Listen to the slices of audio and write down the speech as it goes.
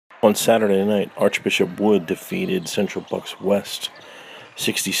On Saturday night, Archbishop Wood defeated Central Bucks West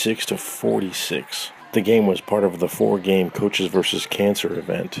 66-46. The game was part of the 4-game Coaches vs. Cancer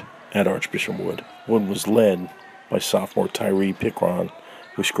event at Archbishop Wood. Wood was led by sophomore Tyree Pickron,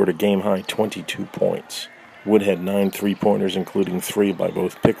 who scored a game-high 22 points. Wood had 9 3-pointers, including 3 by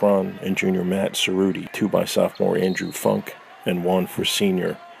both Pickron and junior Matt Cerruti, 2 by sophomore Andrew Funk, and 1 for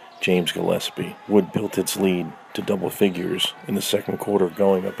senior James Gillespie. Wood built its lead to double figures in the second quarter,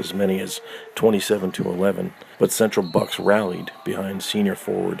 going up as many as 27-11, but Central Bucks rallied behind senior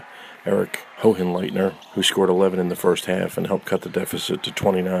forward Eric Hohenleitner, who scored 11 in the first half and helped cut the deficit to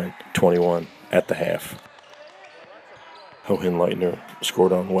 29-21 at the half. Hohenleitner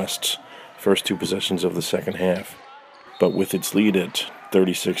scored on West's first 2 possessions of the second half, but with its lead at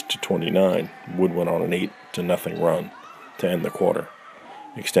 36-29, Wood went on an 8-0 run to end the quarter,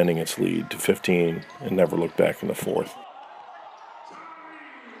 extending its lead to 15 and never looked back in the fourth.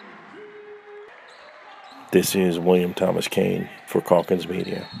 This is William Thomas Kane for Calkins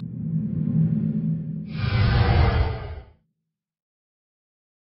Media.